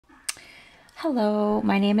Hello,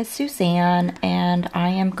 my name is Suzanne, and I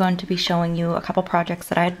am going to be showing you a couple projects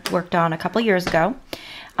that I had worked on a couple years ago.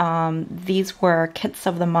 These were kits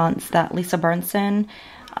of the months that Lisa Bearnson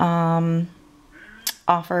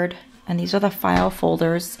offered, and these are the file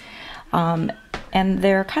folders, and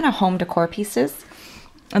they're kind of home decor pieces.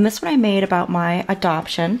 And this one I made about my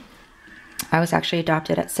adoption. I was actually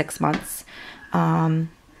adopted at 6 months from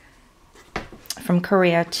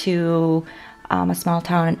Korea to a small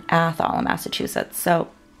town in Athol, Massachusetts. So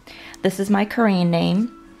this is my Korean name.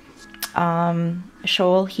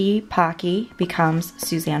 Shoal Hee Paki becomes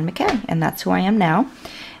Suzanne McKay, and that's who I am now.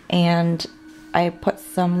 And I put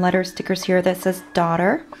some letter stickers here that says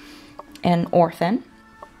daughter and orphan,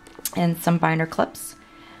 and some binder clips.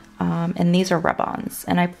 And these are rub-ons.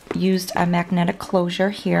 And I used a magnetic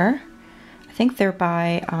closure here. I think they're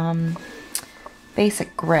by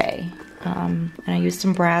Basic Gray. And I used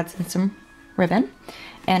some brads and some ribbon,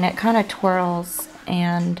 and it kind of twirls,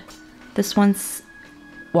 and this one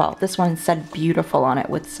said beautiful on it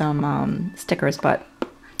with some stickers, but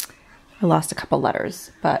I lost a couple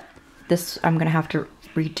letters, but this I'm gonna have to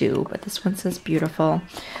redo. But this one says beautiful.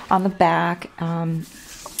 On the back, I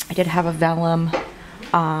did have a vellum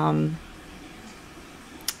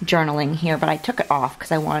journaling here, but I took it off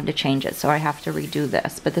because I wanted to change it, so I have to redo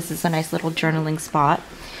this. But this is a nice little journaling spot,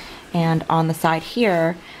 and on the side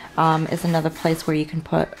here is another place where you can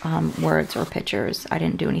put words or pictures. I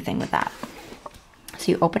didn't do anything with that.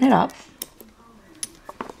 So you open it up,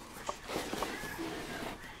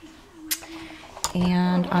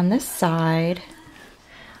 and on this side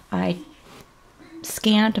I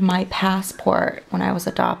scanned my passport when I was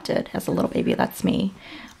adopted as a little baby. That's me.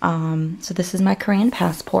 So this is my Korean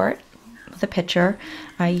passport with a picture.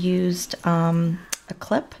 I used a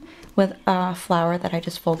clip with a flower that I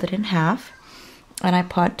just folded in half, and I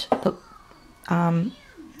put the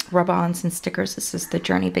rub-ons and stickers. This is The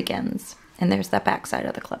Journey Begins, and there's that back side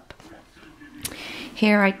of the clip.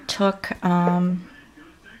 Here I took,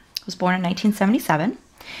 was born in 1977,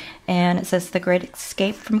 and it says the great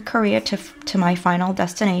escape from Korea to my final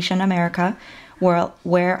destination, America,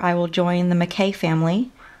 where I will join the McKay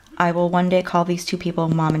family. I will one day call these two people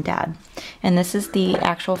Mom and Dad. And this is the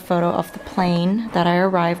actual photo of the plane that I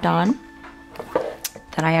arrived on,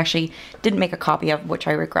 that I actually didn't make a copy of, which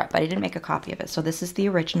I regret, but I didn't make a copy of it. So this is the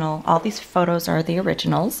original. All these photos are the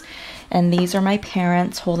originals. And these are my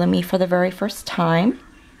parents holding me for the very first time.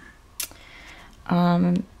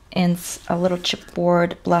 And a little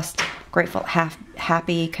chipboard, blessed, grateful,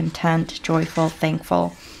 happy, content, joyful,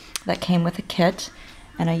 thankful, that came with a kit.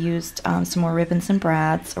 And I used some more ribbons and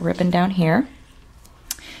brads, a ribbon down here.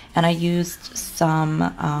 And I used some,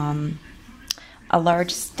 a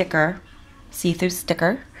large sticker, see-through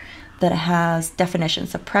sticker, that has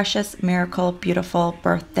definitions of precious, miracle, beautiful,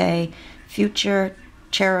 birthday, future,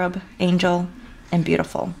 cherub, angel, and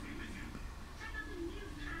beautiful.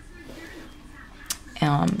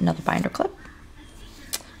 Another binder clip.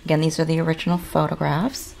 Again, these are the original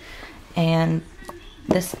photographs, and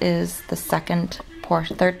this is the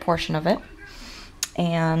third portion of it.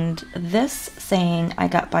 And this saying I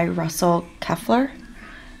got by Russell Keffler.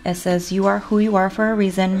 It says, "You are who you are for a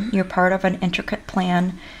reason. You're part of an intricate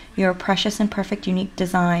plan. You're a precious and perfect unique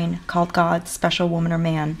design called God's special woman or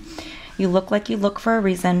man. You look like you look for a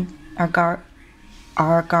reason. God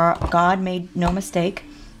made no mistake.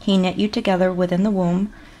 He knit you together within the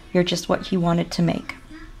womb. You're just what he wanted to make.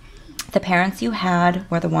 The parents you had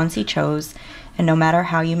were the ones he chose, and no matter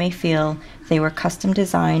how you may feel, they were custom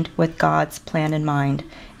designed with God's plan in mind,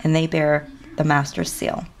 and they bear the master's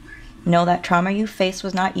seal. Know that trauma you faced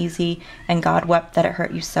was not easy, and God wept that it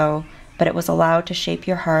hurt you so, but it was allowed to shape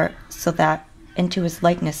your heart so that into his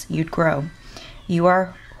likeness you'd grow. You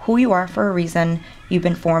are who you are for a reason. You've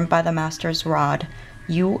been formed by the master's rod.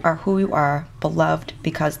 You are who you are, beloved,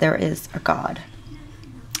 because there is a God."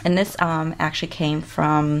 And this actually came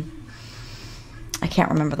from, I can't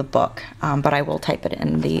remember the book, but I will type it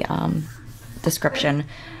in the description.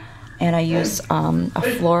 And I use a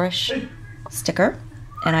flourish sticker,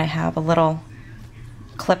 and I have a little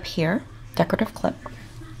clip here, decorative clip.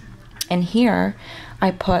 And here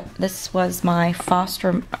I put, this was my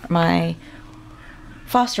foster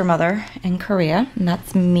mother in Korea, and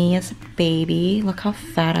that's me as a baby. Look how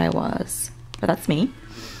fat I was, but that's me.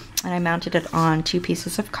 And I mounted it on 2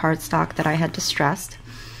 pieces of cardstock that I had distressed,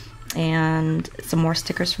 and some more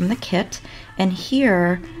stickers from the kit. And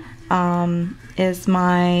here is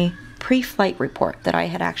my pre-flight report that I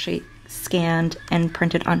had actually scanned and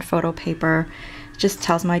printed on photo paper. It just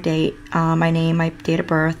tells my date, my name, my date of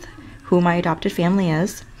birth, who my adopted family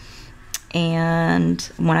is, and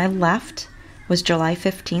when I left was July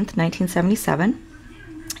 15th, 1977,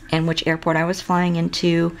 and which airport I was flying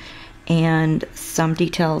into, and some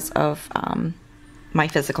details of my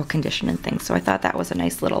physical condition and things. So I thought that was a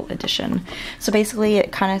nice little addition. So basically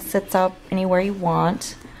it kind of sits up anywhere you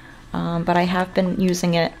want, but I have been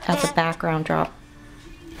using it as a background drop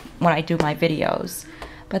when I do my videos.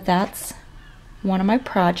 But that's one of my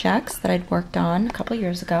projects that I'd worked on a couple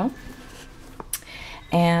years ago.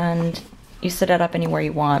 And you sit it up anywhere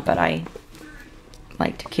you want, but I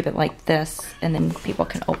like to keep it like this, and then people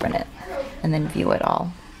can open it and then view it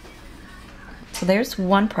all. So there's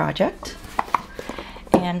one project.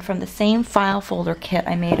 And from the same file folder kit,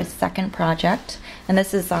 I made a second project. And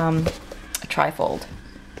this is a trifold.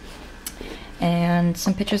 And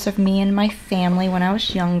some pictures of me and my family when I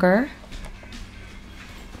was younger.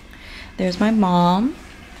 There's my mom,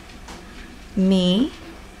 me,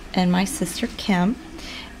 and my sister Kim,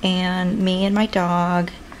 and me and my dog,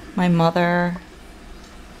 my mother.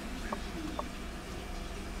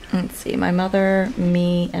 Let's see, my mother,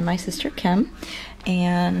 me, and my sister Kim.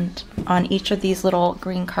 And on each of these little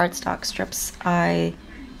green cardstock strips, I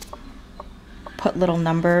put little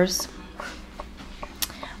numbers,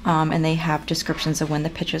 and they have descriptions of when the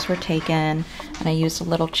pictures were taken. And I used a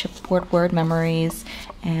little chipboard word memories,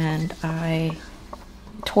 and I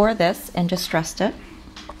tore this and distressed it.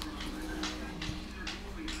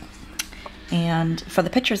 And for the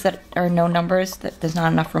pictures that are no numbers, that there's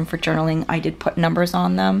not enough room for journaling, I did put numbers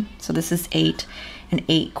on them. So this is 8, and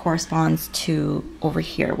 8 corresponds to over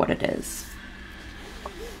here what it is.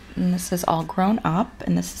 And this is all grown up,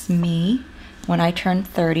 and this is me when I turned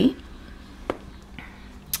 30.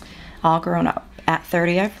 All grown up. At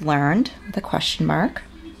 30 I've learned, with a question mark.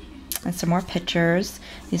 And some more pictures.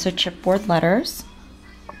 These are chipboard letters.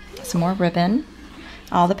 Some more ribbon.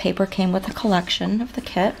 All the paper came with a collection of the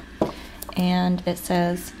kit. And it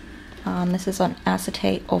says, this is an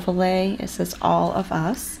acetate overlay. It says all of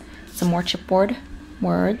us. Some more chipboard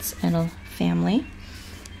words and a family.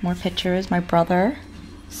 More pictures. My brother,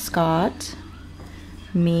 Scott.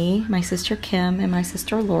 Me, my sister Kim, and my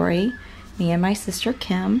sister Lori. Me and my sister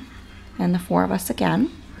Kim. And the 4 of us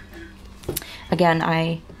again. Again,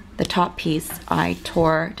 the top piece I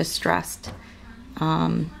tore distressed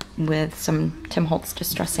with some Tim Holtz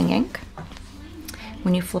distressing ink.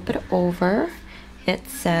 When you flip it over, it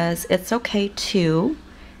says, it's okay to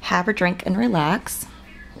have a drink and relax,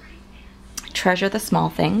 treasure the small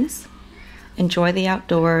things, enjoy the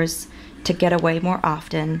outdoors, to get away more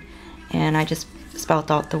often. And I just spelled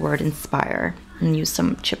out the word inspire and used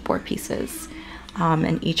some chipboard pieces.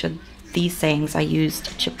 And each of these sayings I used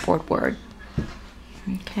a chipboard word.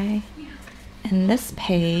 Okay. And this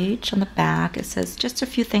page on the back, it says just a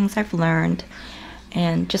few things I've learned,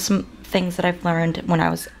 and just some things that I've learned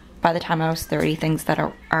by the time I was 30, things that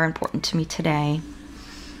are important to me today.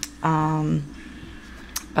 But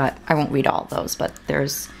I won't read all those, but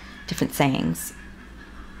there's different sayings.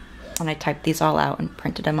 And I typed these all out and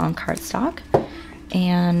printed them on cardstock.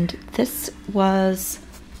 And this was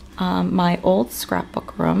my old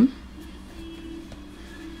scrapbook room.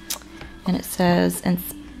 And it says,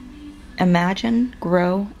 imagine,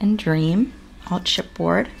 grow, and dream, all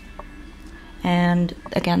chipboard. And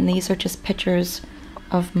again, these are just pictures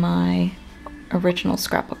of my original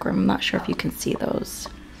scrapbook room. I'm not sure if you can see those.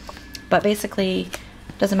 But basically,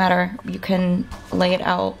 doesn't matter. You can lay it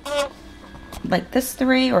out like this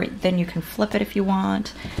 3, or then you can flip it if you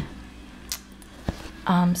want.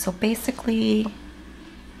 So basically,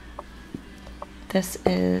 this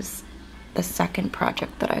is the second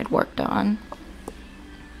project that I had worked on.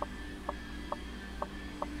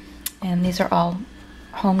 And these are all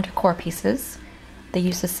home decor pieces. They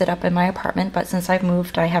used to sit up in my apartment, but since I've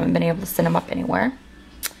moved, I haven't been able to sit them up anywhere.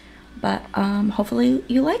 But hopefully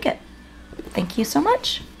you like it. Thank you so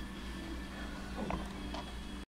much.